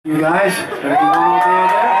You guys, everything going okay out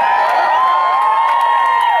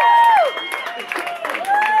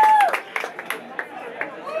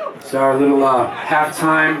there? It's our little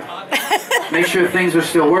halftime. Make sure things are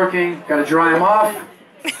still working. Got to dry them off.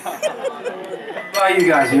 How about you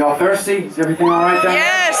guys? Are y'all thirsty? Is everything all right down there?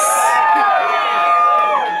 Yes.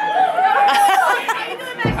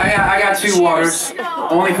 I got 2 waters,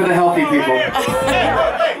 only for the healthy people. Here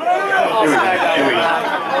we go. Here we go.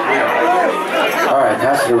 All right,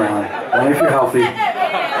 pass it around. Only if you're healthy.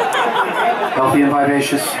 Healthy and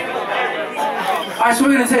vivacious. All right, so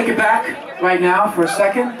we're going to take it back right now for a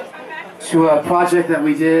second to a project that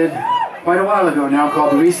we did quite a while ago now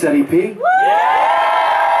called the Reset EP.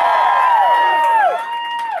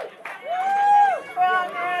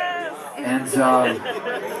 And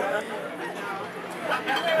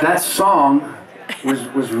that song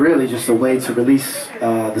was really just a way to release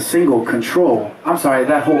the single Control. I'm sorry,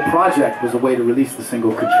 that whole project was a way to release the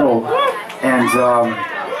single Control. And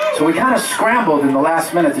so we kind of scrambled in the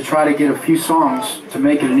last minute to try to get a few songs to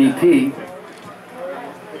make it an EP.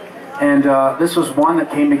 And this was one that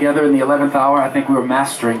came together in the 11th hour. I think we were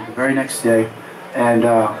mastering the very next day. And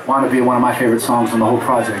wound up being one of my favorite songs on the whole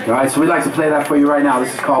project. All right, so we'd like to play that for you right now.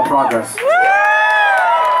 This is called Progress.